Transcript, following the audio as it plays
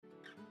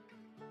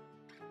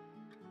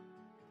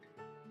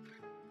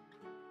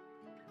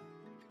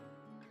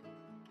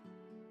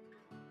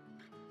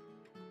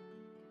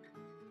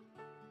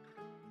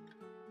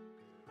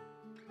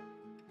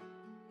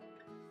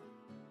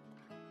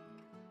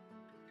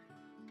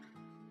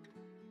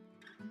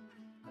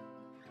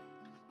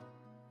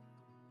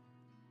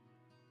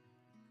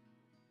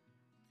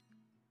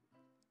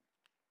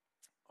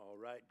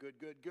right, good.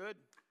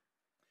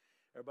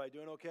 Everybody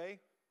doing okay?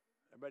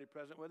 Everybody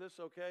present with us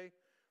okay?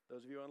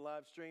 Those of you on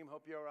live stream,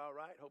 hope you're all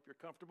right. Hope you're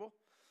comfortable.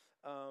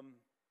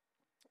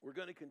 We're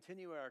going to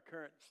continue our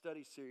current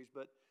study series,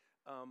 but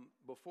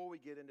before we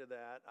get into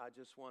that, I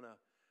just want to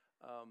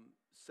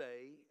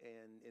say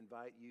and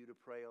invite you to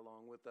pray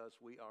along with us.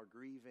 We are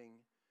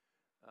grieving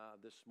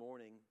this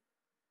morning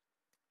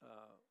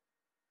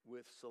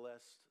with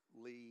Celeste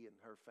Lee and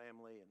her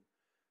family and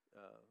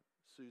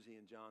Susie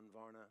and John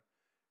Varna.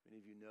 Many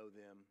of you know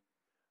them.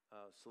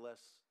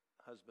 Celeste's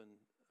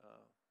husband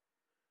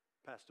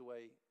passed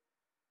away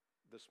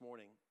this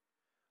morning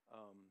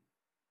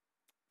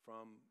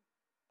from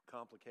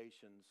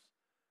complications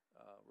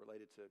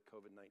related to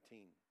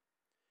COVID-19.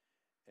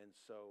 And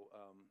so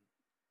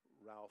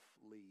Ralph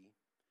Lee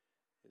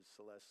is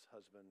Celeste's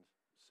husband,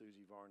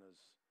 Susie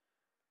Varna's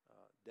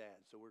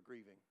dad. So we're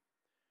grieving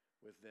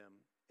with them.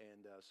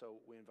 And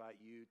so we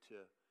invite you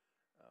to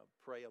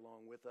pray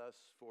along with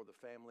us for the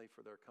family,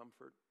 for their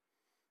comfort.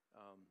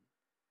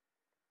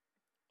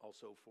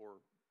 Also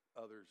for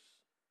others,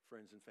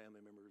 friends and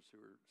family members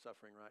who are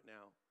suffering right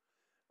now,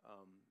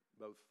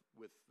 both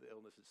with the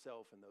illness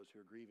itself and those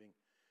who are grieving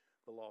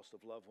the loss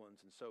of loved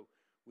ones. And so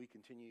we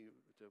continue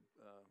to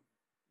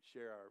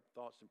share our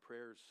thoughts and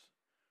prayers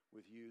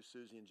with you,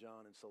 Susie and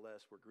John and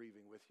Celeste. We're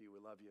grieving with you.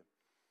 We love you.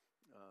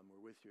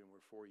 We're with you and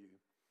we're for you.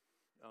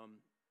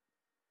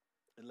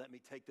 And let me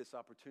take this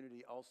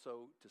opportunity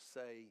also to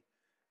say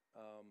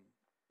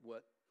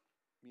what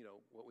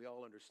we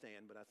all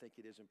understand, but I think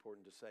it is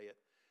important to say it.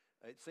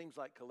 It seems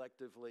like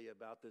collectively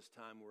about this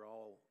time we're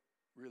all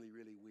really,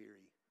 really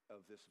weary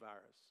of this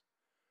virus.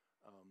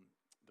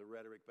 The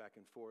rhetoric back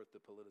and forth,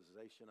 the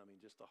politicization,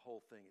 just the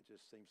whole thing, it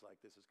just seems like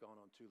this has gone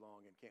on too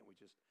long, and can't we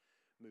just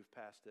move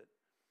past it?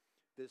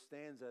 This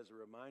stands as a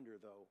reminder,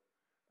 though,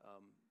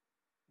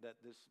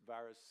 that this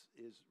virus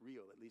is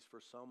real, at least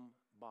for some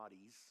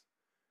bodies.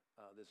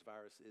 This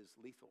virus is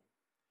lethal.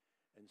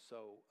 And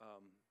so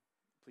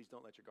please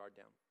don't let your guard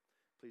down.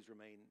 Please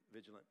remain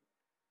vigilant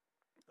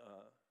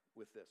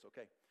with this,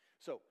 okay?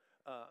 So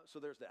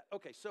there's that.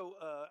 Okay, so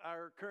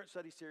our current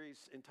study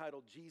series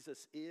entitled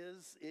Jesus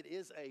Is. It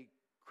is a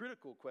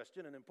critical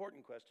question, an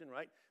important question,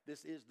 right?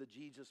 This is the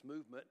Jesus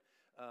movement.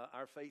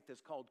 Our faith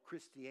is called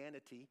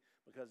Christianity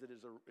because it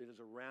is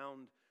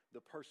around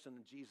the person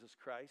of Jesus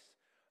Christ.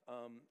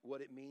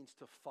 What it means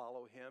to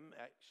follow him.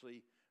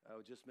 Actually, I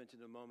just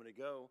mentioned a moment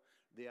ago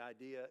the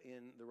idea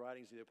in the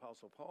writings of the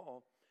Apostle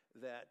Paul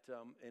that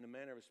in a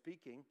manner of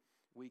speaking,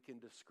 we can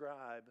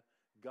describe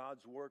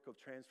God's work of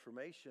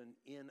transformation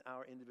in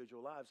our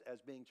individual lives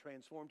as being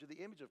transformed to the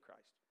image of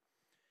Christ.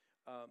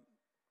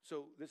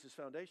 So this is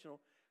foundational.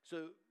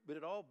 But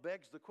it all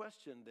begs the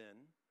question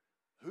then,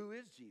 who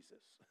is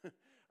Jesus?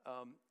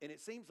 And it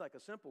seems like a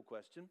simple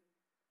question.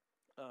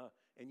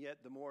 And yet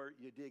the more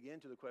you dig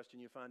into the question,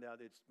 you find out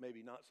it's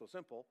maybe not so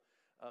simple.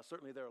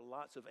 Certainly there are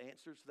lots of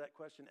answers to that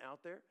question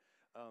out there.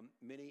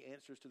 Many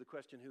answers to the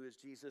question, who is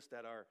Jesus,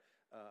 that are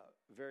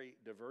very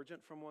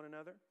divergent from one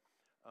another.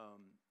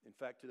 In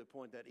fact, to the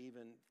point that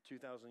even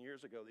 2,000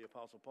 years ago, the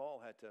Apostle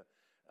Paul had to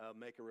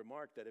make a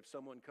remark that if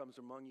someone comes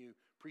among you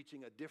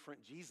preaching a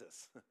different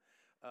Jesus,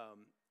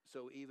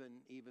 so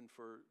even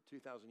for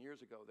 2,000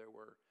 years ago, there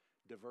were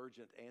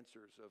divergent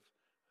answers of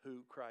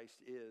who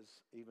Christ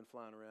is, even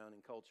flying around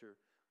in culture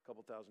a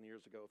couple thousand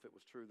years ago. If it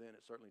was true then,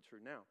 it's certainly true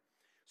now.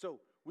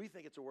 So we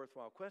think it's a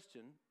worthwhile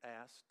question to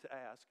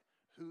ask,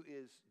 who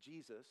is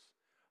Jesus?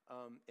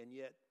 And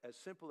yet, as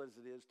simple as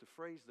it is to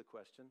phrase the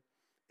question,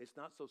 it's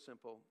not so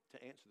simple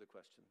to answer the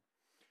question.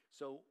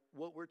 So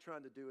what we're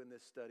trying to do in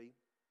this study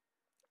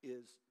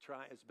is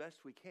try as best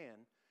we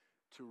can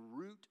to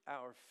root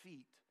our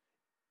feet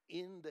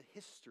in the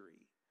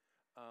history,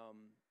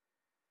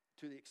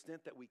 to the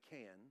extent that we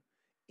can,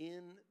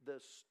 in the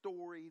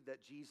story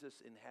that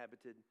Jesus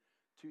inhabited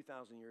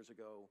 2,000 years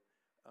ago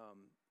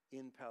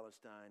in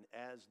Palestine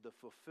as the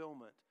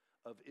fulfillment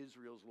of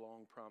Israel's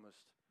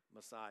long-promised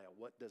Messiah.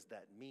 What does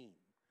that mean?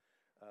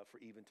 For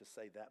even to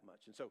say that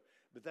much.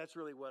 But that's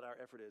really what our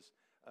effort is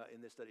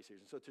in this study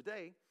series. And so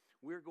today,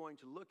 we're going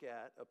to look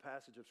at a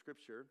passage of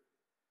Scripture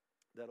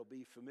that'll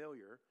be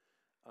familiar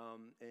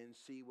and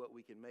see what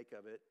we can make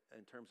of it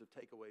in terms of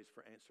takeaways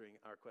for answering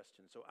our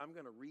questions. So I'm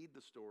going to read the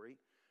story,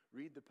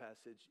 read the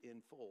passage in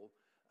full,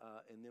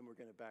 and then we're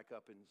going to back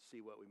up and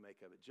see what we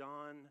make of it.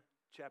 John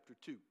chapter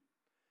 2,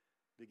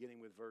 beginning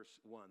with verse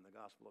 1, the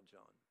Gospel of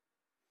John.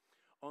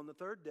 On the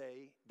third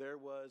day, there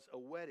was a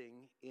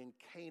wedding in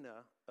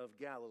Cana of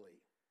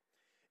Galilee,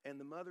 and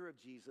the mother of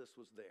Jesus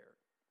was there.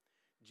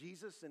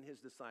 Jesus and his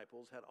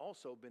disciples had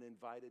also been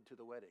invited to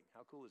the wedding.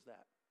 How cool is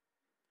that?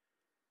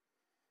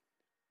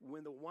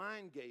 When the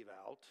wine gave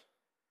out,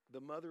 the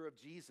mother of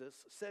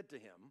Jesus said to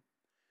him,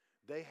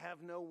 "They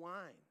have no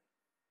wine."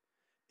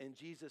 And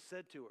Jesus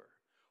said to her,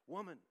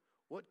 "Woman,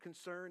 what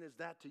concern is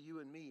that to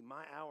you and me?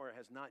 My hour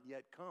has not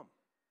yet come."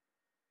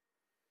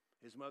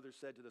 His mother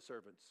said to the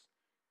servants,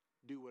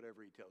 "Do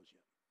whatever he tells you."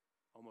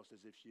 Almost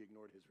as if she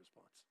ignored his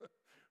response.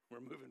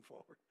 We're moving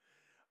forward.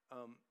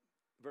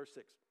 Verse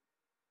 6.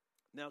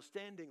 Now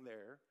standing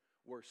there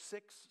were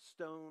 6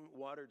 stone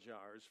water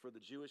jars for the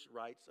Jewish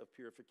rites of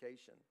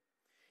purification,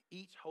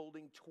 each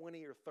holding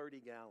 20 or 30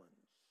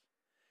 gallons.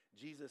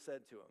 Jesus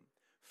said to them,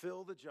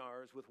 "Fill the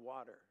jars with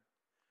water."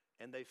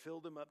 And they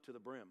filled them up to the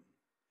brim.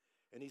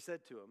 And he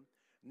said to them,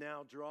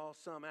 "Now draw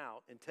some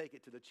out and take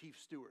it to the chief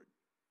steward."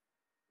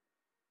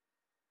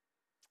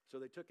 So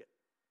they took it.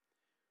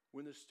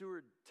 When the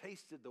steward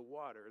tasted the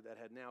water that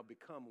had now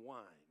become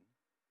wine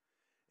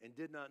and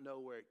did not know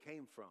where it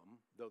came from,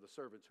 though the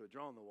servants who had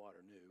drawn the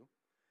water knew,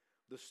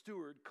 the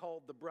steward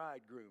called the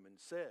bridegroom and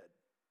said,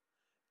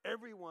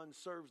 "Everyone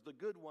serves the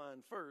good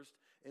wine first,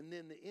 and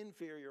then the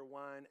inferior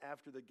wine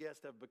after the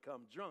guests have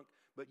become drunk,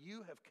 but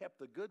you have kept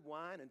the good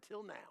wine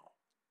until now."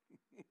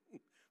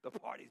 The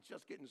party's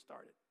just getting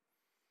started.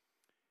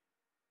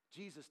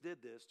 Jesus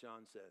did this,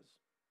 John says,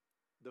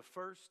 the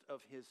first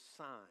of his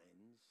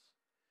signs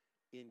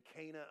in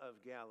Cana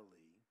of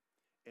Galilee,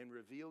 and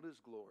revealed his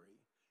glory,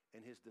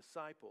 and his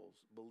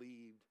disciples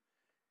believed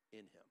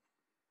in him.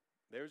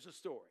 There's a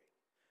story.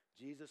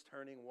 Jesus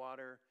turning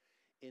water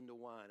into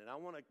wine. And I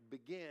want to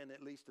begin,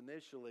 at least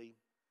initially,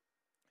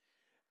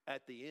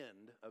 at the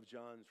end of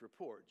John's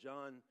report.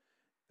 John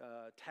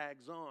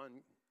tags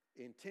on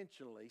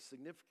intentionally,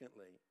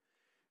 significantly.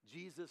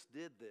 Jesus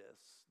did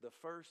this, the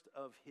first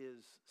of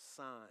his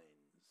signs.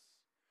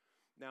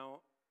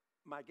 Now,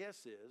 my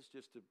guess is,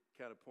 just to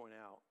kind of point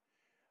out,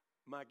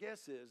 my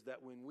guess is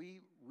that when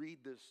we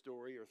read this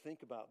story or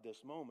think about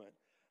this moment,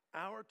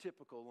 our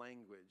typical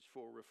language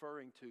for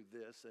referring to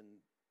this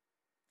and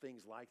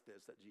things like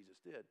this that Jesus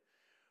did,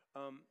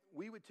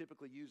 we would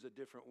typically use a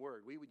different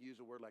word. We would use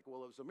a word like,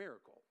 well, it was a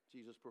miracle.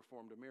 Jesus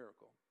performed a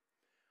miracle.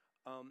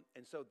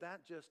 And so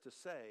that just to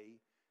say,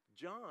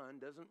 John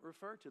doesn't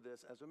refer to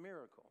this as a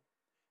miracle.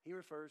 He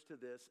refers to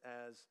this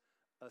as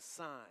a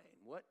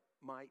sign. What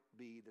might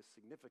be the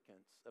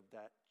significance of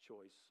that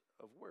choice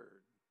of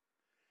word?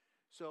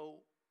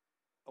 So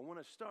I want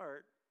to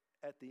start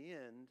at the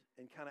end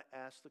and kind of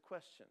ask the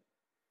question,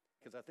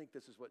 because I think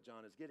this is what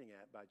John is getting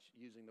at by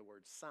using the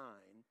word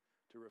sign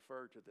to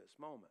refer to this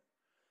moment.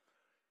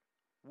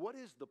 What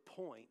is the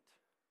point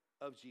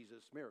of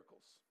Jesus'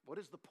 miracles? What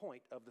is the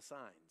point of the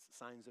signs?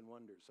 Signs and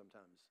wonders,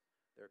 sometimes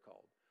they're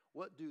called.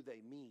 What do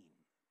they mean?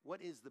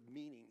 What is the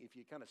meaning? If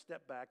you kind of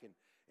step back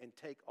and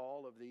take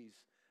all of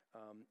these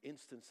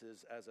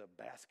instances as a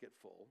basket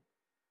full,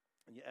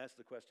 and you ask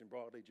the question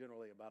broadly,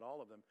 generally about all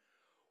of them,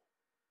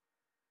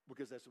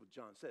 because that's what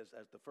John says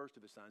as the first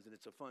of his signs, and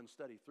it's a fun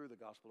study through the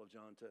Gospel of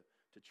John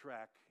to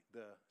track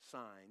the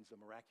signs, the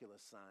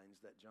miraculous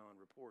signs that John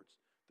reports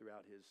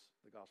throughout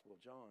the Gospel of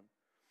John.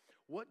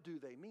 What do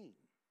they mean?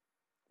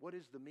 What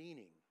is the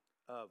meaning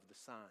of the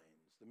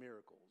signs, the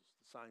miracles,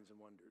 the signs and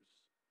wonders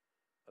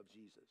of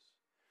Jesus?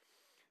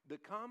 The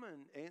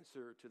common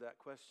answer to that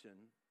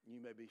question, you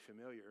may be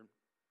familiar,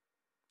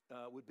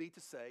 would be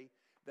to say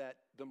that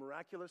the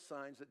miraculous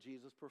signs that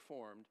Jesus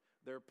performed,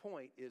 their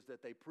point is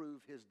that they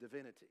prove his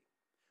divinity.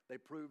 They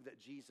prove that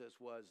Jesus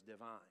was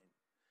divine.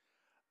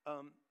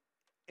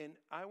 And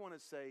I want to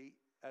say,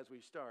 as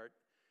we start,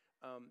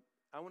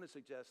 I want to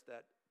suggest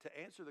that to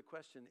answer the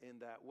question in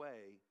that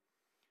way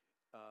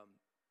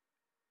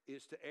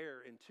is to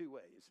err in two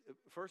ways.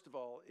 First of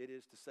all, it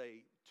is to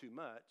say too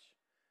much,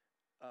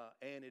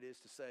 and it is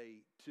to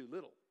say too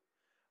little.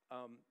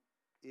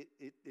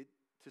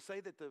 To say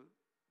that the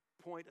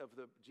point of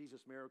the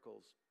Jesus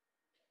miracles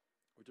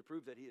or to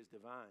prove that he is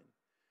divine,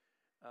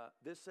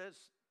 this says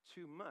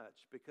too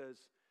much,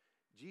 because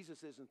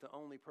Jesus isn't the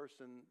only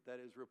person that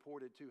is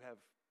reported to have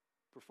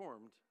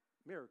performed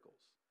miracles.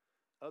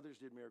 Others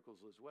did miracles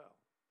as well.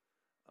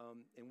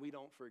 And we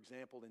don't, for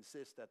example,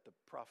 insist that the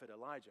prophet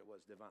Elijah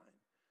was divine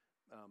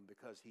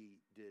because he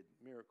did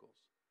miracles.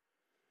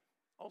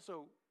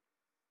 Also,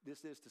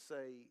 this is to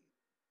say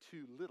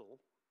too little,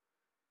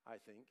 I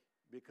think,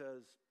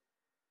 because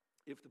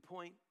if the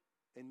point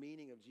and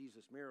meaning of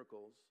Jesus'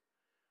 miracles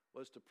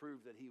was to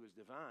prove that he was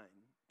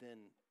divine, then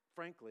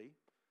frankly,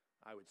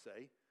 I would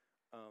say,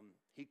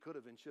 he could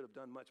have and should have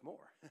done much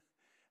more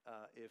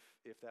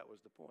if that was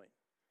the point.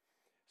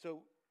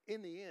 So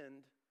in the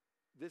end,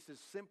 this is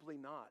simply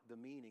not the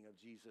meaning of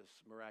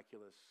Jesus'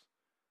 miraculous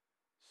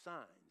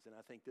signs. And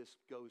I think this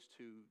goes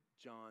to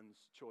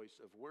John's choice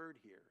of word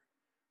here.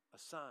 A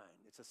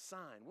sign. It's a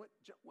sign. What?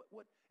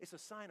 It's a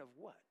sign of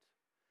what?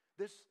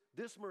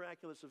 This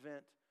miraculous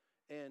event,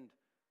 and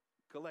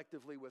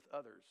collectively with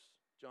others,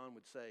 John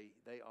would say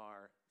they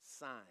are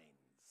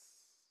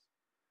signs.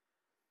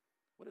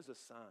 What is a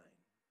sign?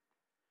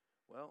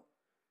 Well,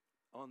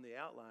 on the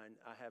outline,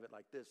 I have it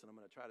like this, and I'm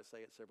going to try to say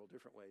it several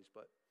different ways,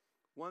 but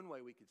one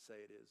way we could say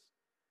it is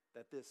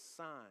that this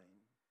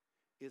sign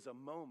is a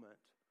moment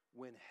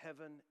when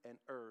heaven and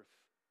earth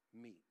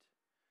meet.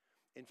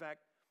 In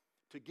fact,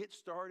 to get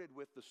started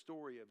with the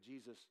story of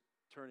Jesus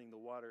turning the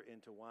water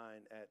into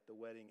wine at the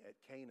wedding at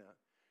Cana,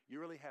 you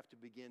really have to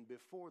begin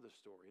before the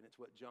story. And it's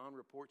what John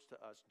reports to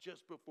us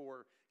just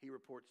before he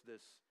reports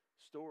this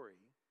story,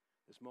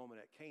 this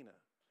moment at Cana.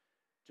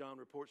 John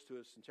reports to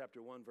us in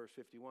chapter 1, verse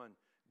 51,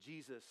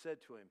 Jesus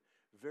said to him,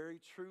 "Very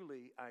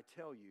truly, I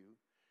tell you,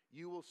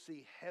 you will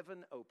see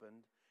heaven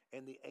opened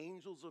and the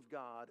angels of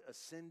God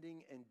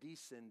ascending and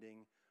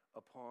descending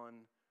upon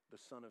the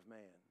Son of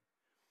Man.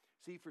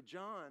 See, for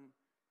John,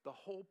 the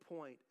whole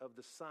point of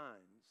the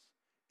signs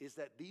is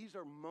that these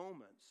are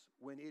moments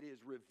when it is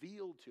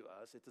revealed to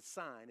us, it's a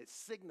sign, it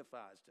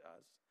signifies to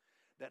us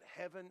that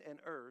heaven and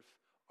earth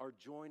are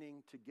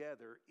joining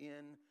together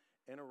in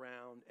and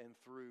around and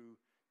through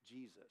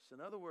Jesus. In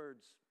other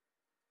words,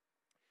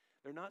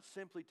 they're not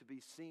simply to be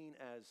seen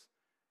as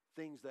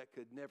things that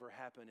could never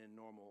happen in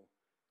normal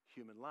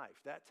human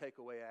life. That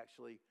takeaway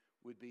actually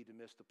would be to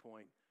miss the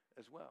point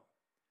as well.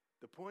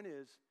 The point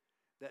is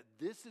that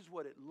this is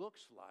what it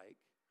looks like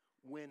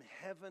when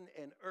heaven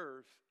and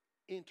earth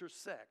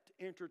intersect,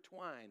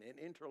 intertwine, and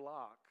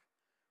interlock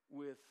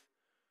with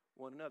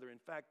one another. In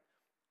fact,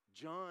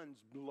 John's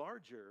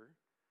larger,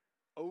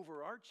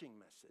 overarching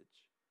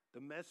message,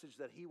 the message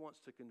that he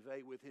wants to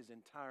convey with his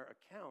entire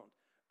account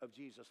of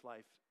Jesus'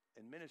 life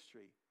and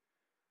ministry,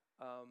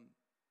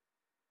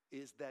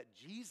 is that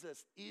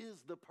Jesus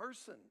is the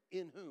person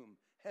in whom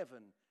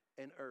heaven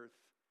and earth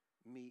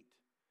meet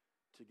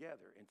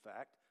together. In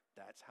fact,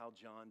 that's how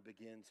John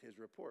begins his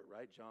report,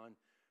 right? John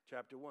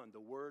chapter 1, the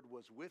Word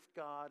was with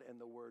God, and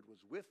the Word was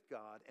with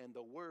God, and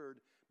the Word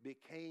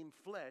became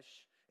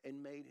flesh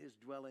and made his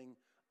dwelling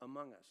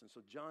among us. And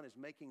so John is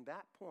making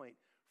that point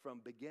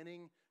from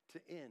beginning to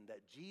end,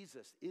 that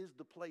Jesus is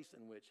the place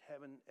in which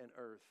heaven and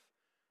earth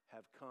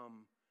have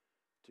come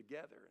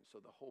together. And so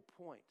the whole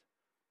point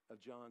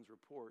of John's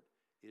report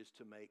is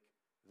to make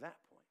that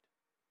point.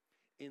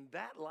 In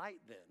that light,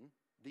 then,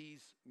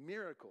 these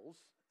miracles,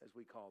 as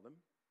we call them,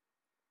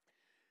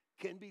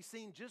 can be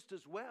seen just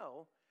as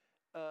well,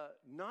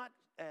 not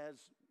as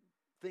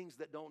things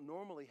that don't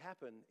normally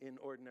happen in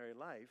ordinary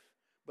life,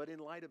 but in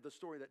light of the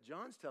story that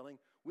John's telling,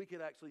 we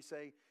could actually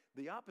say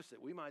the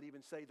opposite. We might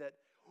even say that,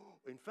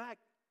 in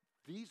fact,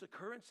 these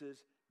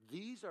occurrences,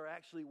 these are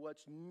actually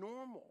what's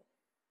normal.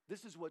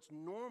 This is what's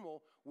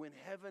normal when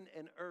heaven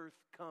and earth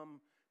come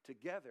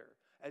together.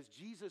 As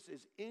Jesus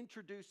is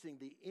introducing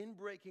the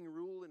inbreaking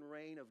rule and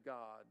reign of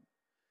God,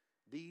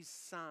 these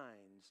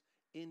signs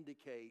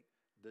indicate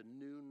the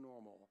new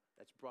normal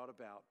that's brought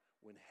about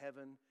when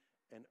heaven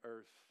and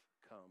earth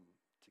come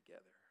together.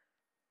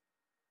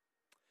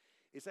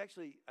 It's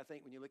actually, I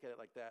think when you look at it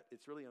like that,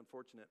 it's really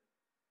unfortunate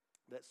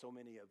that so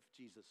many of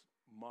Jesus'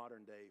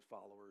 modern day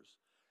followers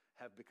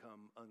have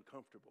become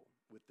uncomfortable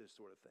with this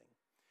sort of thing.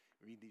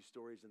 Read these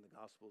stories in the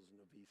Gospels and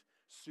of these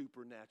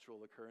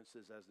supernatural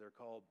occurrences, as they're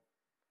called.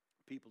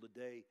 People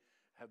today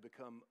have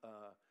become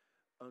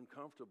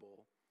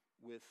uncomfortable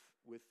with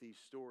these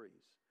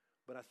stories.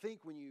 But I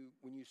think when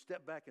you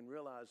step back and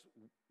realize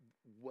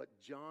what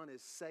John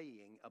is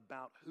saying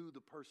about who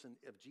the person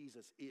of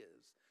Jesus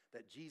is,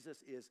 that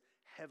Jesus is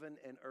heaven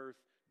and earth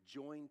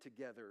joined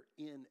together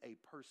in a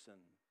person,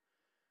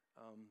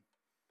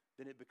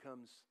 then it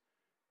becomes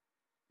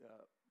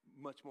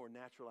much more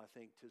natural, I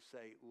think, to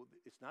say, well,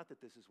 it's not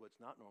that this is what's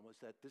not normal,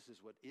 it's that this is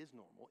what is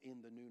normal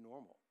in the new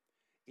normal.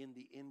 In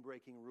the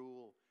inbreaking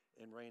rule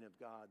and reign of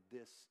God,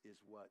 this is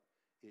what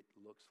it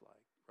looks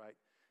like, right?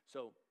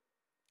 So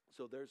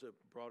there's a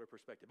broader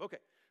perspective.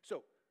 Okay,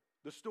 so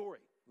the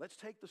story. Let's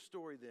take the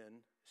story then,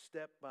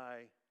 step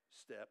by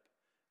step,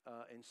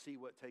 and see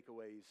what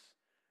takeaways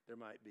there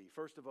might be.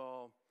 First of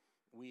all,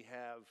 we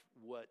have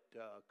what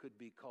could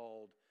be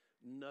called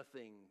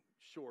nothing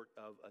short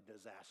of a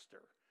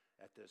disaster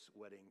at this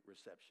wedding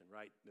reception,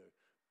 right? The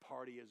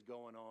party is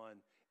going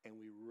on, and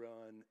we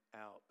run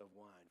out of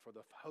wine. For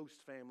the host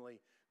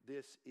family,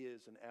 this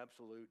is an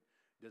absolute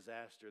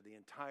disaster. The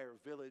entire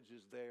village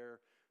is there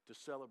to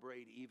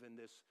celebrate. Even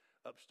this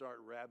upstart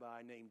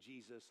rabbi named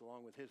Jesus,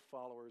 along with his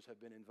followers, have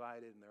been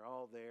invited, and they're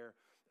all there.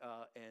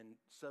 And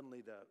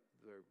suddenly the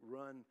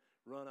run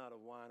out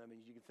of wine. I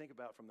mean, you can think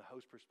about from the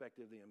host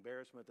perspective the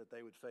embarrassment that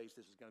they would face.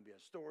 This is going to be a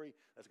story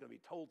that's going to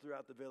be told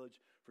throughout the village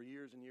for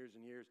years and years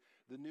and years.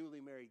 The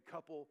newly married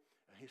couple,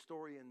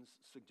 historians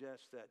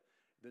suggest that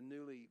the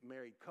newly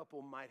married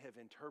couple might have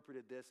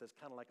interpreted this as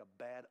kind of like a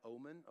bad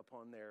omen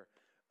upon their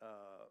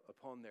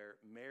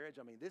marriage.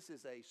 I mean, this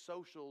is a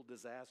social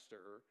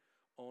disaster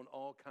on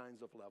all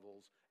kinds of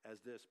levels as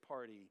this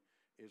party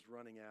is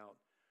running out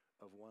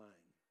of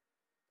wine.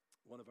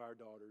 One of our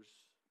daughters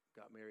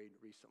got married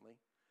recently,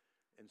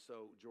 and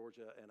so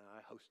Georgia and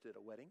I hosted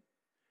a wedding.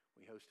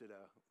 We hosted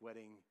a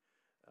wedding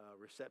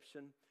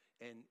reception,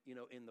 and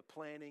in the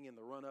planning and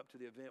the run-up to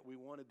the event, we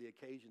wanted the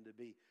occasion to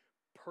be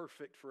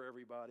perfect for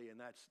everybody, and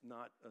that's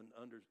not an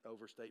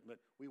overstatement.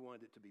 We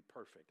wanted it to be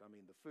perfect. I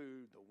mean, the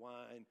food, the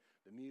wine,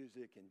 the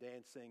music, and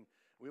dancing.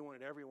 We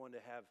wanted everyone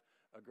to have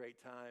a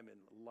great time, and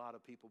a lot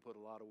of people put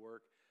a lot of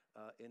work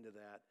into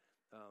that.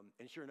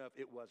 And sure enough,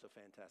 it was a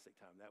fantastic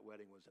time. That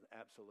wedding was an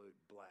absolute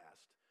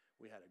blast.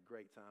 We had a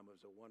great time. It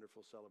was a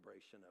wonderful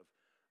celebration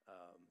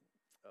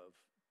of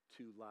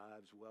two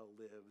lives well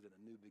lived and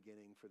a new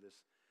beginning for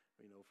this,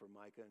 for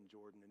Micah and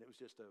Jordan. And it was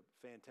just a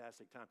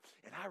fantastic time.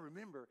 And I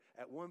remember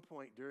at one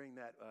point during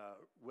that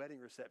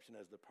wedding reception,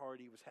 as the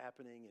party was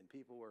happening and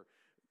people were,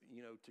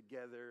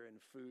 together,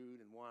 and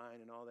food and wine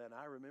and all that. And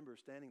I remember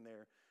standing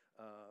there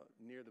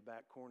near the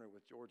back corner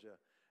with Georgia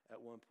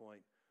at one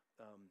point.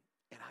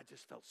 And I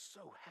just felt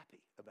so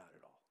happy about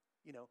it all.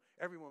 You know,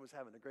 everyone was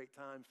having a great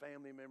time,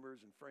 family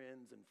members and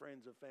friends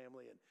of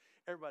family, and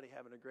everybody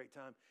having a great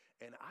time.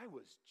 And I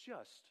was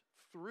just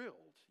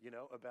thrilled, you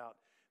know, about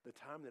the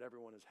time that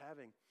everyone is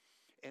having.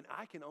 And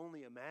I can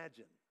only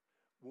imagine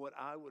what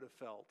I would have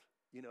felt,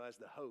 you know, as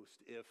the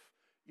host if,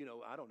 you know,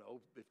 I don't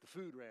know, if the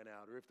food ran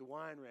out or if the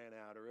wine ran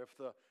out or if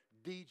the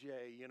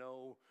DJ, you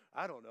know,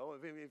 I don't know,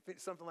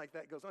 if something like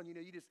that goes on, you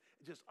know, you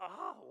just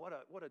what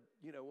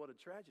a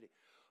tragedy.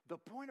 The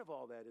point of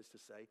all that is to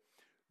say,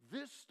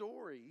 this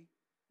story,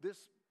 this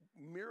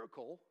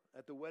miracle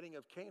at the wedding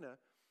of Cana,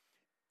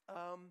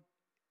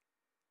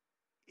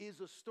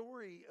 is a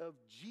story of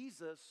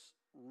Jesus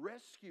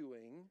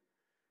rescuing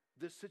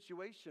the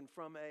situation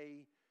from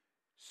a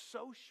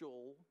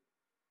social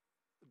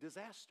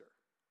disaster,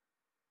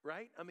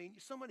 right? I mean,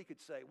 somebody could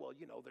say, well,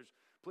 you know, there's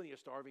plenty of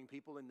starving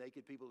people and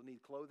naked people that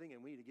need clothing,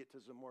 and we need to get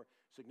to some more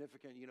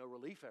significant, you know,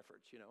 relief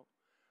efforts, you know.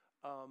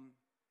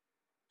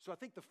 So I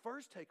think the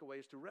first takeaway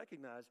is to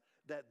recognize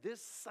that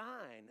this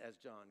sign, as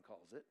John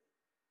calls it,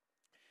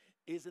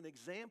 is an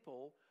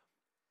example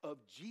of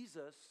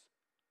Jesus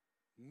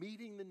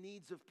meeting the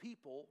needs of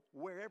people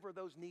wherever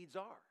those needs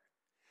are,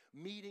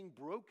 meeting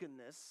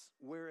brokenness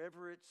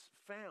wherever it's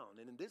found.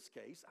 And in this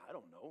case, I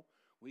don't know,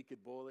 we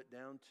could boil it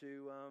down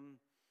to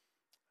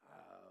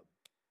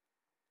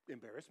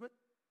embarrassment,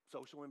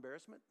 social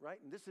embarrassment, right?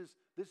 And this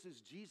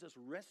is Jesus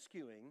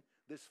rescuing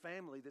this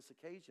family, this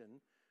occasion,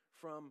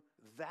 from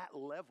that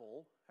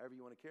level, however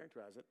you want to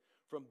characterize it,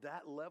 from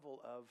that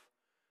level of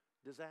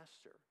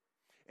disaster.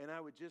 And I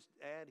would just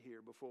add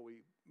here before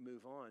we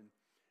move on,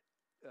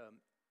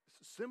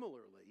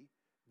 similarly,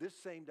 this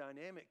same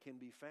dynamic can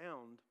be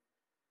found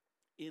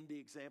in the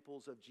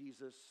examples of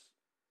Jesus'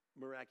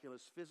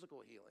 miraculous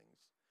physical healings.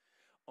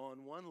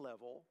 On one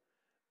level,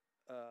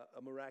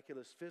 a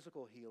miraculous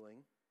physical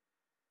healing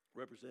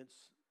represents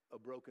a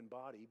broken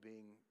body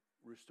being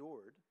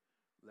restored,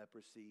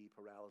 leprosy,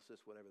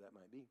 paralysis, whatever that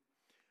might be.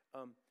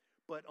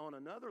 But on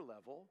another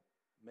level,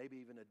 maybe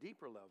even a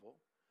deeper level,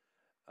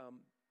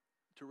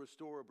 to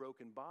restore a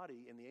broken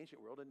body in the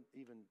ancient world, and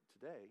even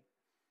today,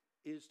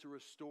 is to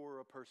restore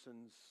a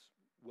person's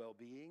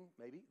well-being.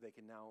 Maybe they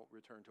can now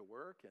return to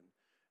work and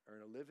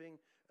earn a living.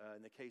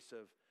 In the case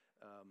of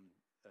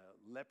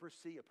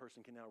leprosy, a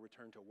person can now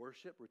return to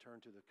worship, return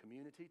to the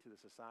community, to the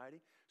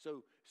society.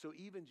 So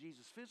even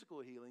Jesus' physical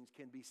healings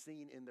can be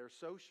seen in their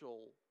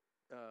social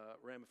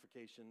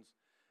ramifications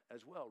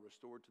as well,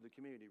 restored to the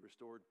community,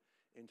 restored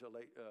into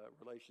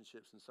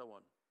relationships and so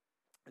on.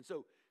 And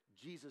so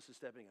Jesus is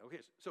stepping in.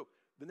 Okay, so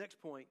the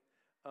next point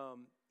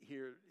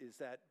here is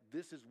that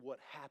this is what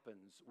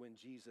happens when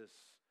Jesus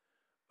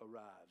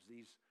arrives.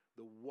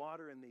 The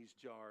water in these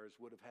jars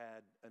would have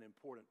had an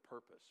important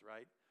purpose,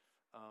 right?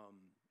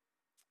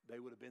 They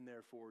would have been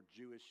there for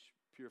Jewish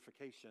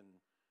purification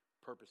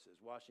purposes.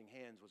 Washing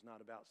hands was not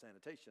about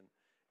sanitation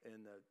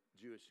in the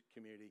Jewish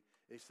community.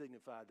 They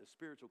signified the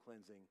spiritual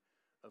cleansing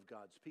of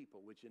God's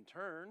people, which in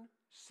turn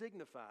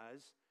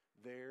signifies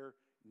their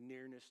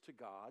nearness to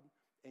God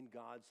and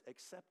God's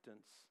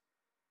acceptance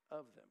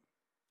of them.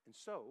 And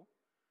so,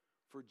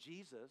 for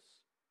Jesus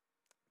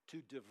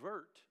to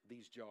divert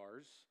these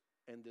jars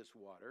and this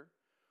water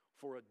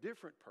for a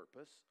different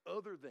purpose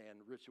other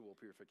than ritual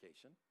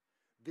purification,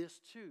 this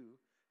too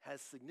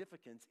has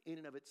significance in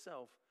and of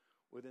itself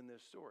within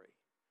this story.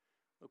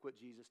 Look what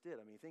Jesus did.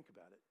 I mean, think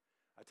about it.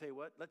 I tell you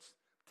what, let's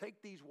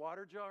take these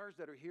water jars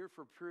that are here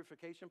for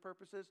purification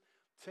purposes,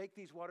 take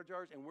these water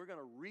jars, and we're going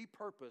to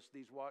repurpose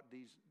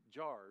these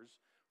jars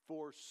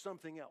for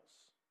something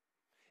else.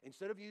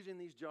 Instead of using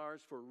these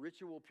jars for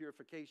ritual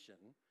purification,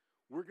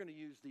 we're going to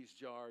use these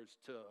jars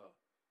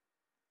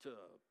to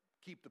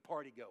keep the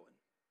party going,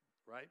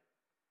 right?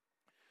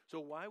 So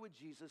why would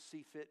Jesus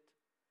see fit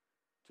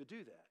to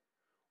do that?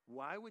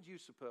 Why would you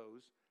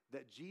suppose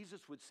that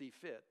Jesus would see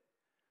fit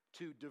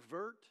to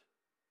divert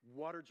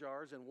water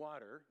jars and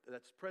water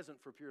that's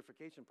present for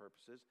purification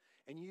purposes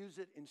and use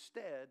it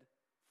instead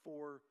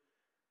for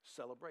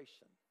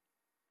celebration?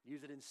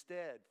 Use it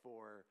instead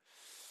for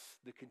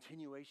the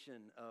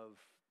continuation of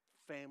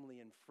family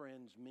and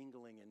friends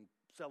mingling and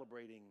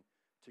celebrating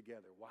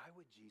together. Why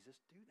would Jesus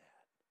do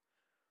that?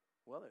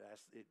 Well,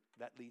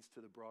 that leads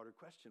to the broader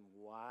question.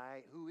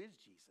 Why? Who is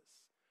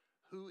Jesus?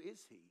 Who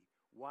is he?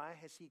 Why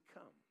has he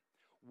come?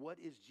 What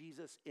is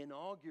Jesus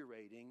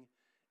inaugurating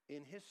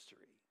in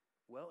history?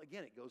 Well,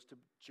 again, it goes to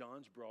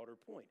John's broader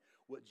point.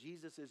 What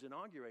Jesus is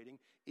inaugurating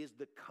is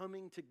the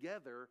coming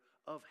together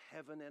of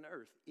heaven and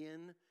earth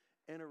in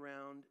and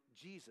around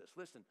Jesus.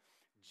 Listen,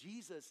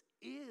 Jesus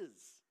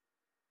is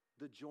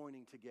the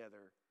joining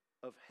together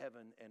of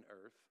heaven and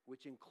earth,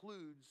 which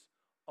includes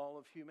all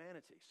of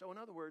humanity. So in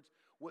other words,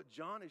 what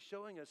John is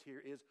showing us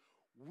here is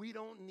we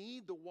don't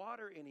need the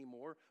water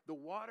anymore. The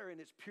water and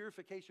its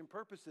purification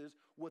purposes,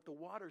 what the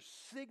water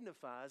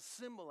signifies,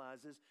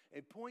 symbolizes,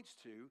 and points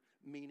to,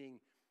 meaning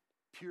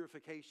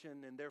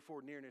purification and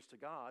therefore nearness to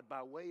God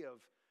by way of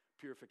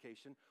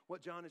purification.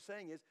 What John is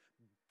saying is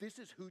This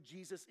is who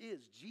Jesus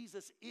is.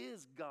 Jesus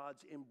is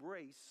God's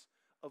embrace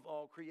of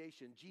all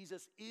creation.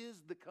 Jesus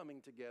is the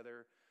coming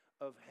together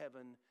of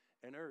heaven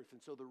and earth.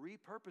 And so the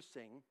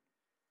repurposing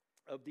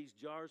of these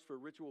jars for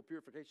ritual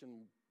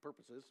purification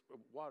purposes,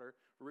 water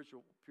for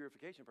ritual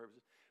purification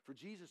purposes, for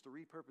Jesus to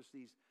repurpose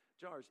these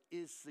jars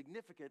is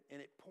significant,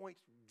 and it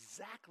points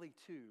exactly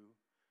to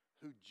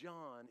who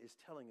John is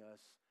telling us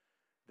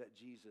that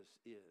Jesus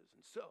is.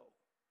 And so,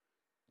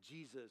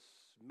 Jesus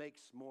makes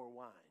more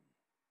wine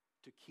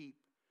to keep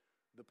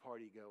the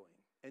party going.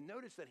 And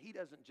notice that he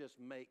doesn't just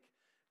make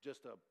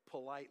just a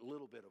polite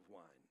little bit of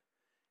wine.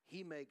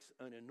 He makes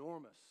an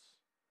enormous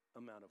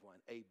amount of wine,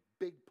 a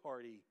big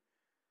party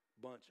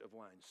bunch of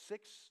wine.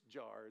 6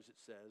 jars, it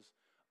says,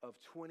 of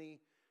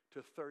 20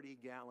 to 30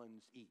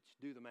 gallons each.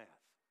 Do the math.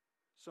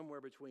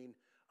 Somewhere between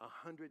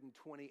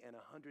 120 and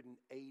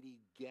 180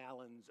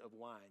 gallons of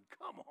wine.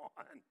 Come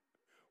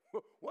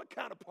on. What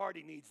kind of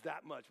party needs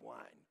that much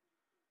wine?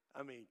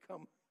 I mean,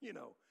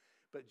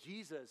 but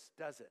Jesus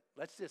does it.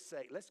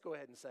 Let's go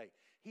ahead and say,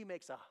 he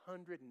makes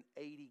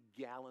 180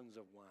 gallons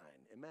of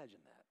wine. Imagine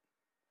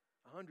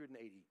that. 180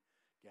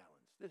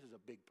 gallons. This is a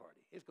big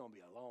party. It's going to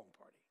be a long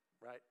party,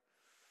 right?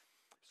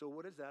 So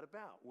what is that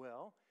about?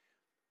 Well,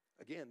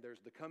 again,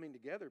 there's the coming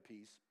together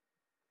piece,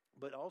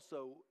 but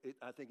also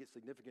I think it's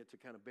significant to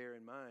kind of bear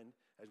in mind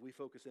as we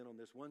focus in on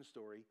this one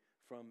story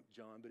from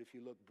John. But if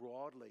you look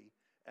broadly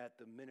at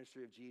the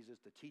ministry of Jesus,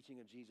 the teaching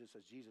of Jesus,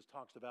 as Jesus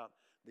talks about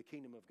the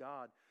kingdom of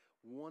God,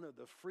 one of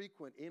the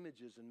frequent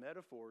images and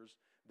metaphors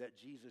that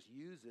Jesus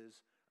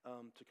uses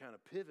to kind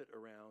of pivot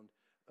around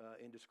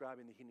in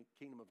describing the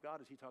kingdom of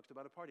God is he talks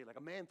about a party, like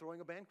a man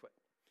throwing a banquet.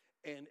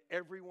 And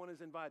everyone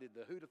is invited.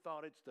 The who'd have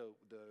thought it's the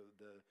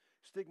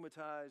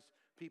stigmatized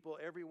people,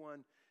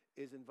 everyone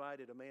is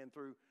invited. A man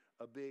threw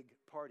a big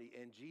party.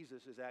 And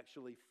Jesus is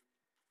actually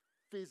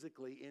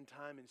physically in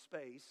time and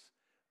space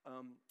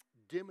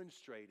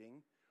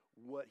demonstrating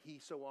what he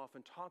so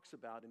often talks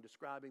about in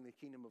describing the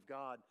kingdom of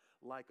God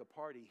like a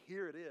party.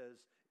 Here it is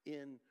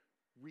in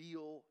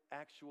real,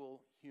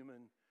 actual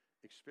human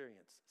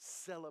experience.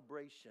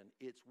 Celebration.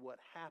 It's what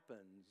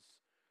happens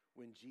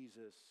when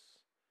Jesus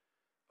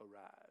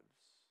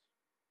arrives.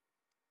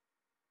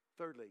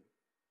 Thirdly,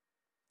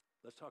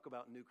 let's talk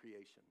about new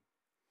creation.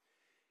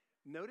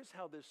 Notice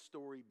how this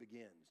story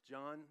begins.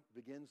 John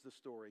begins the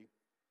story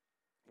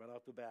right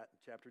off the bat,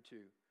 chapter 2.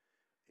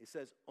 It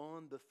says,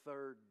 on the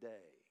third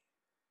day.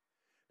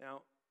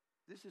 Now,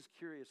 this is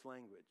curious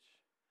language,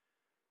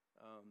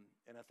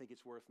 and I think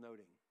it's worth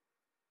noting,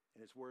 and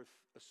it's worth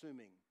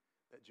assuming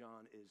that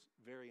John is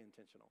very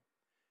intentional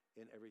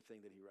in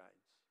everything that he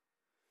writes.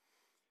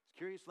 It's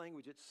curious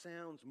language. It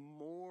sounds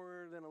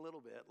more than a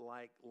little bit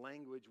like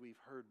language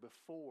we've heard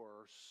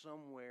before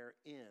somewhere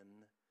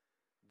in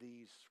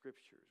these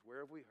scriptures.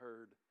 Where have we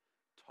heard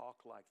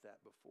talk like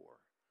that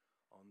before?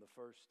 On the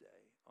first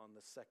day, on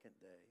the second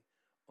day,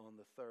 on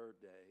the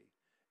third day,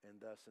 and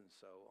thus and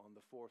so, on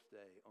the fourth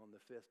day, on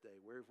the fifth day.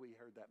 Where have we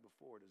heard that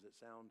before? Does it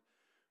sound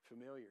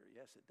familiar?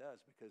 Yes, it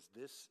does, because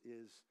this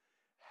is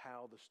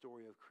how the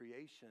story of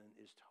creation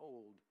is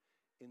told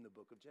in the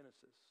book of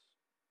Genesis.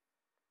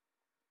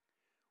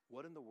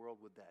 What in the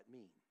world would that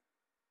mean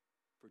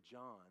for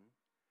John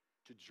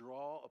to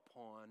draw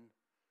upon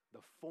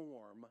the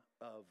form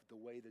of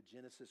the way the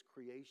Genesis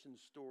creation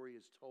story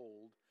is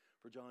told,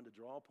 for John to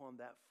draw upon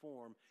that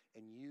form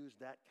and use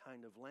that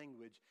kind of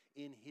language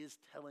in his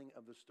telling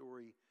of the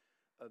story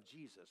of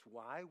Jesus?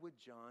 Why would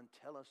John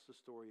tell us the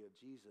story of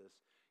Jesus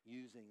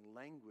using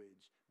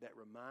language that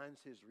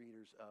reminds his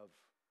readers of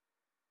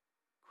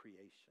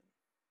creation?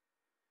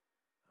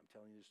 I'm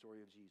telling you the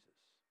story of Jesus.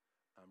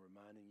 I'm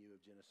reminding you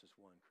of Genesis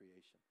 1,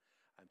 creation.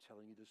 I'm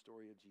telling you the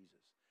story of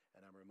Jesus,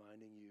 and I'm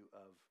reminding you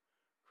of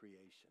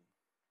creation.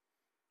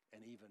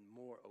 And even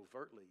more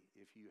overtly,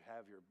 if you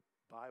have your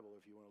Bible,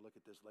 if you want to look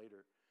at this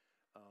later,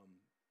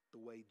 the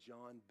way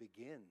John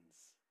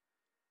begins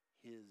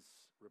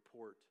his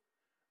report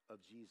of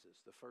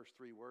Jesus. The first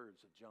 3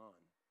 words of John,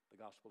 the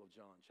Gospel of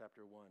John,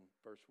 chapter 1,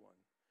 verse 1.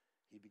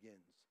 He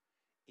begins,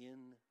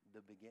 in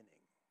the beginning.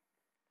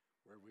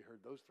 Where have we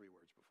heard those 3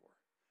 words before?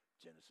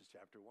 Genesis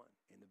chapter 1.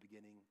 In the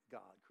beginning,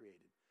 God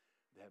created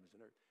the heavens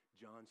and earth.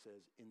 John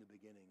says, in the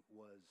beginning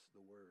was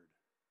the Word,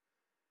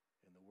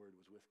 and the Word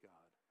was with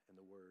God, and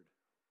the Word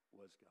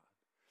was God.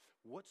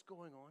 What's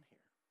going on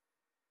here?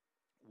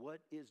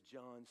 What is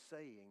John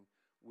saying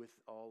with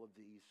all of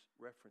these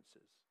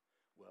references?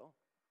 Well,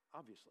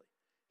 obviously,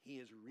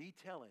 he is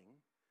retelling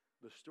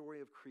the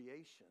story of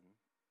creation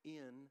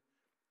in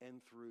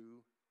and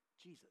through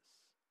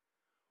Jesus.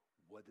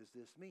 What does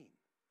this mean?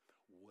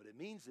 What it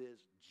means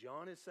is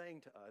John is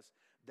saying to us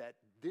that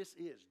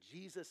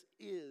Jesus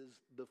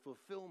is the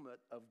fulfillment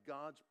of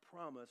God's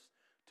promise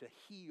to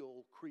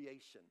heal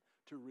creation,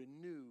 to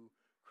renew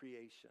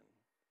creation.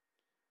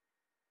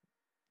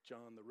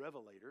 John the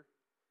Revelator,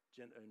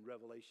 in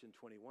Revelation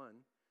 21,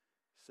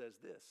 says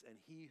this, and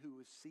he who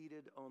was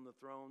seated on the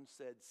throne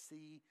said,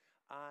 see,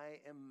 I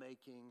am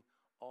making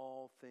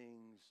all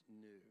things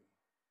new.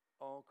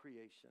 All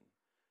creation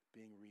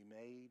being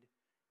remade,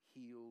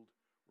 healed,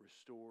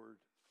 restored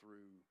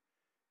through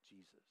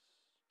Jesus.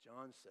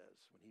 John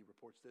says, when he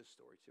reports this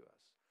story to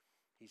us,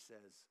 he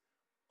says,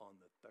 on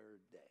the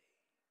third day,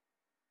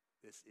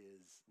 this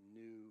is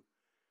new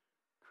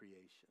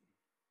creation.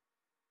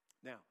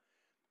 Now,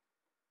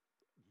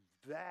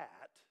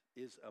 that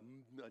is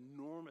an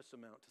enormous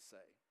amount to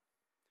say.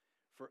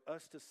 For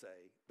us to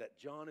say that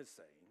John is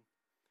saying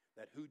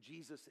that who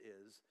Jesus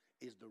is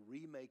the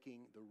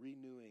remaking, the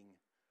renewing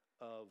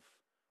of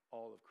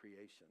all of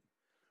creation.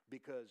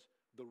 Because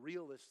the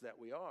realists that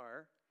we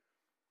are,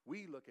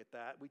 we look at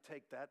that, we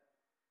take that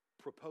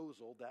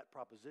proposal, that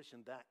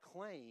proposition, that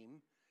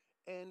claim,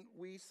 and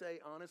we say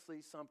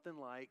honestly something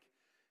like,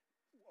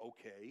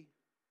 okay,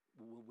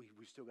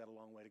 we still got a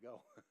long way to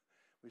go.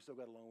 We still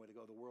got a long way to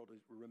go. The world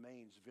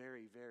remains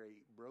very,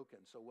 very broken.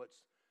 So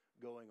what's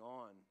going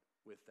on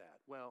with that?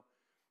 Well,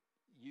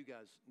 you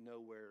guys know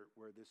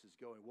where this is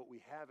going. What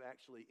we have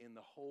actually in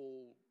the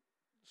whole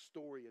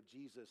story of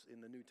Jesus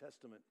in the New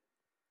Testament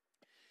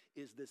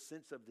is this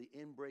sense of the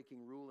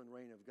inbreaking rule and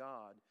reign of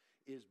God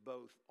is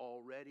both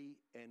already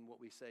and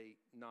what we say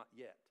not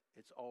yet.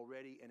 It's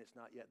already and it's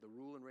not yet. The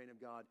rule and reign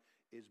of God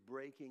is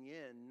breaking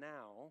in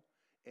now,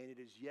 and it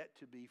is yet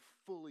to be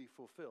fully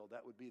fulfilled.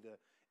 That would be the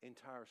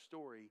entire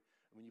story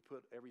when you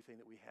put everything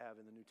that we have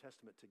in the New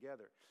Testament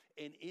together.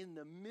 And in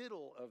the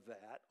middle of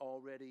that,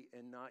 already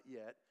and not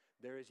yet,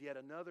 there is yet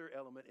another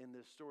element in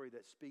this story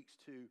that speaks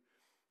to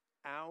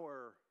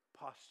our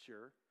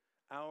posture,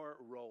 our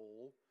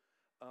role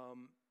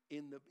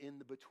in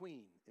the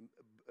between.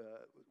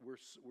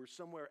 We're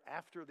somewhere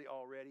after the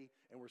already,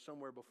 and we're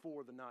somewhere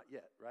before the not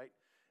yet, right?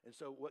 And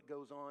so what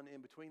goes on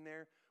in between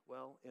there?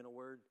 Well, in a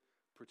word,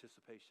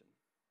 participation.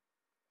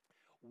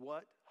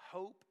 What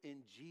hope in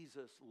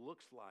Jesus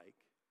looks like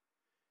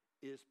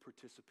is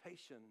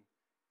participation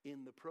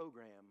in the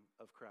program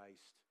of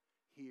Christ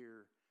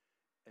here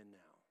and now.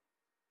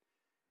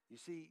 You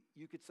see,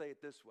 you could say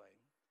it this way.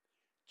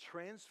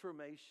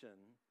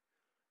 Transformation,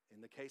 in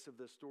the case of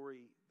the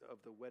story of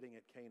the wedding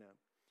at Cana,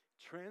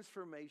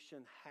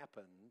 transformation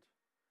happened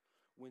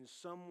when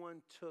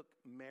someone took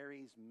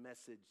Mary's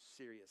message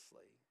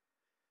seriously.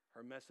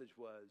 Her message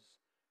was,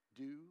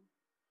 do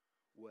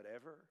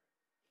whatever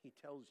he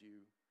tells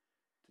you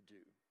to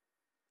do.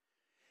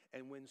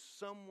 And when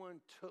someone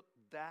took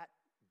that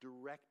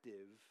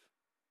directive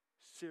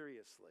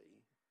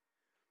seriously,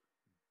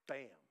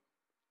 bam,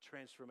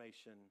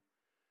 transformation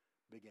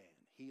began.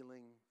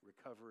 Healing,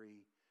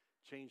 recovery,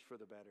 change for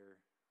the better,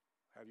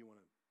 however you want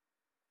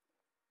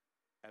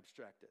to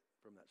abstract it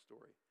from that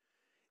story.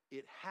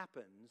 It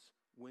happens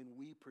when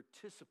we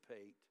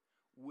participate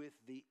with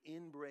the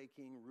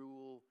inbreaking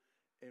rule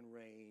and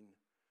reign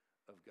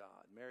of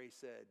God. Mary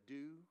said,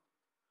 do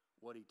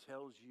what he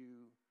tells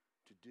you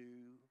to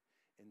do,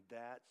 and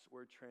that's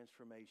where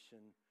transformation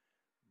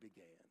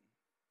began.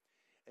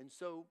 And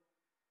so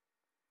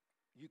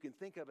you can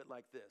think of it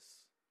like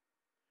this.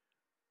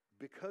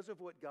 Because of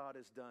what God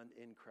has done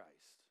in Christ,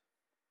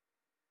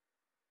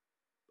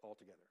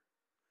 altogether,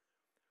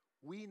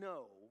 we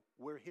know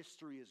where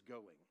history is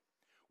going.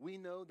 We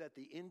know that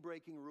the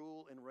inbreaking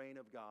rule and reign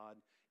of God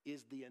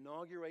is the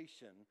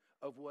inauguration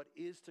of what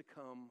is to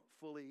come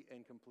fully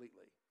and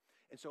completely.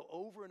 And so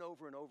over and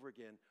over and over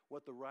again,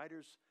 what the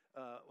writers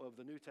of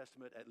the New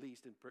Testament, at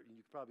least, and you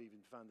could probably even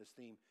find this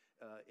theme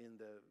in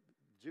the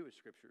Jewish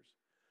scriptures,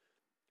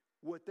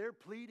 what they're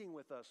pleading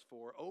with us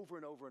for over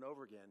and over and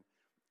over again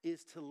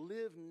is to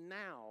live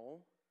now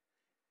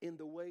in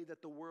the way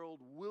that the world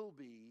will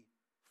be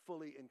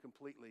fully and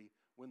completely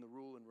when the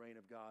rule and reign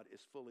of God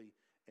is fully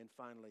and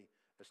finally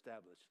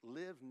established.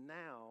 Live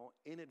now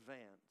in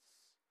advance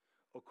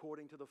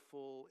according to the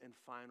full and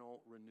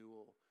final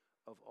renewal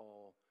of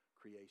all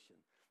creation.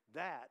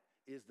 That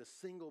is the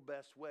single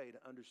best way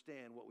to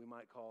understand what we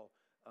might call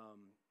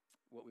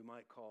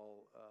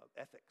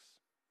ethics,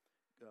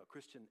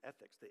 Christian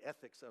ethics, the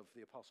ethics of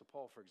the Apostle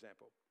Paul, for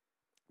example.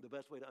 The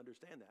best way to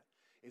understand that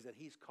is that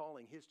he's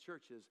calling his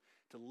churches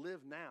to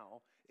live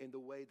now in the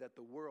way that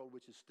the world,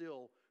 which is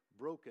still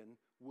broken,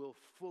 will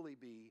fully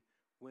be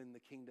when the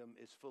kingdom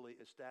is fully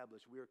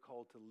established. We are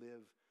called to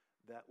live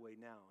that way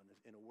now. And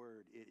in a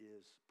word, it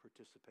is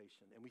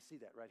participation. And we see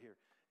that right here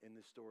in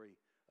this story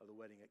of the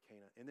wedding at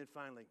Cana. And then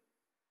finally,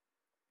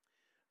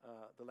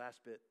 the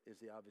last bit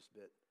is the obvious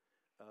bit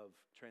of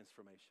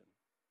transformation.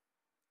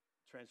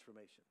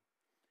 Transformation.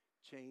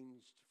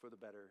 Changed for the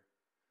better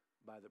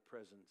by the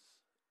presence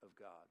of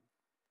God.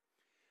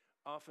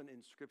 Often in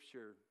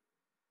Scripture,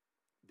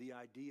 the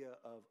idea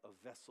of a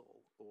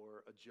vessel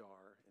or a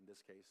jar, in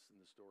this case,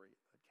 in the story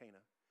at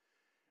Cana,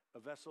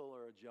 a vessel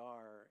or a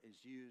jar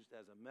is used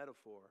as a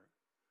metaphor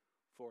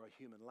for a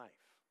human life.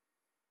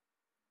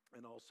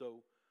 And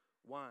also,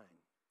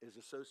 wine is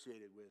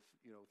associated with,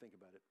 think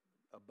about it,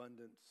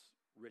 abundance,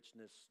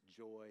 richness,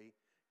 joy,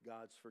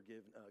 God's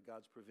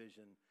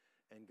provision,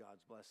 and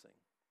God's blessing.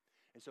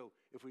 And so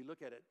if we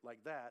look at it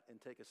like that and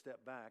take a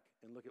step back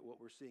and look at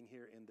what we're seeing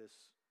here in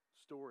this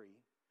story,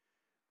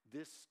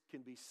 this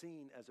can be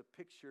seen as a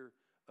picture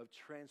of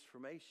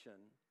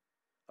transformation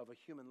of a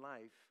human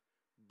life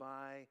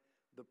by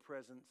the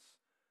presence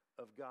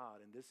of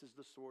God. And this is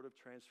the sort of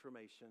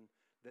transformation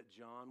that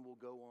John will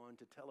go on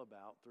to tell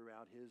about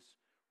throughout his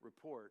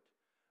report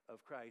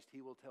of Christ.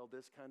 He will tell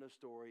this kind of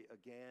story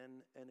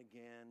again and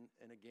again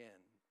and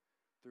again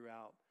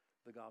throughout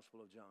the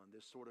Gospel of John.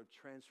 This sort of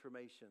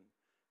transformation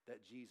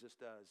that Jesus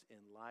does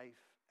in life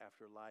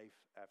after life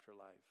after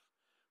life.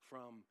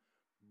 From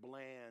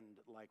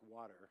bland like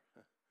water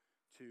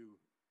to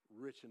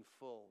rich and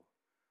full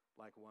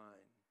like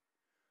wine.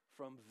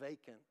 From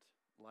vacant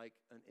like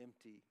an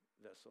empty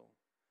vessel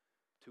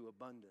to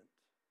abundant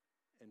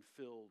and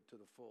filled to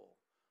the full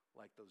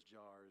like those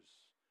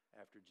jars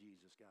after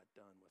Jesus got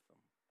done with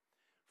them.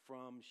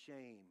 From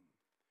shame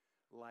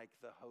like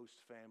the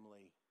host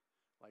family,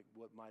 like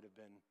what might have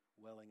been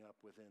welling up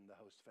within the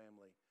host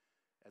family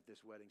at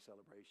this wedding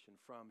celebration.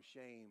 From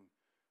shame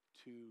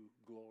to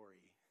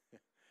glory,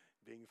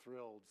 being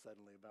thrilled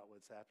suddenly about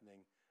what's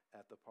happening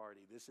at the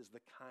party. This is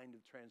the kind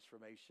of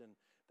transformation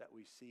that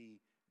we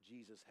see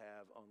Jesus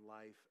have on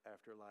life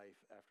after life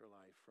after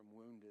life, from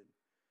wounded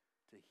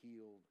to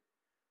healed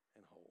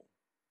and whole.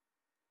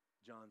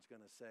 John's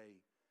going to say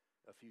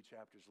a few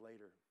chapters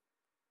later,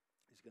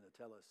 he's going to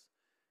tell us,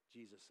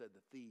 Jesus said,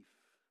 the thief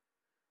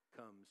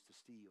comes to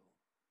steal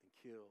and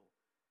kill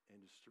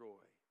and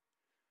destroy,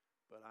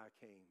 but I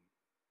came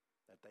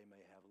that they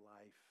may have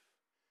life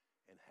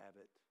and have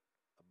it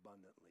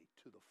abundantly,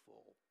 to the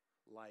full,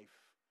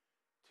 life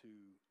to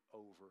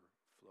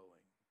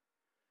overflowing.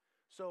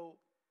 So,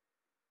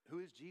 who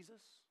is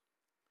Jesus?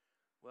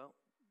 Well,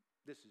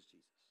 this is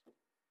Jesus.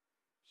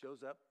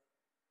 Shows up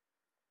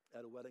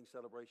at a wedding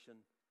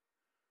celebration,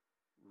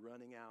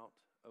 running out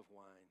of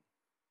wine.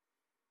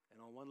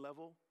 And on one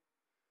level,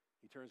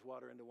 he turns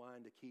water into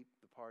wine to keep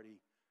the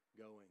party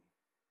going.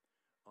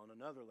 On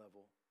another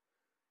level,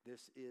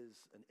 this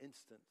is an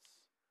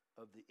instance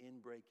of the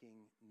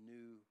inbreaking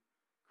new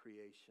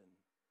creation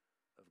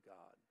of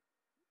God.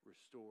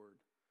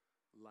 Restored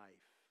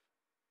life,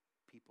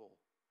 people,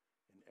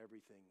 and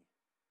everything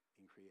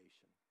in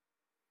creation.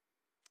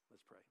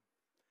 Let's pray.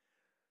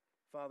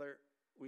 Father,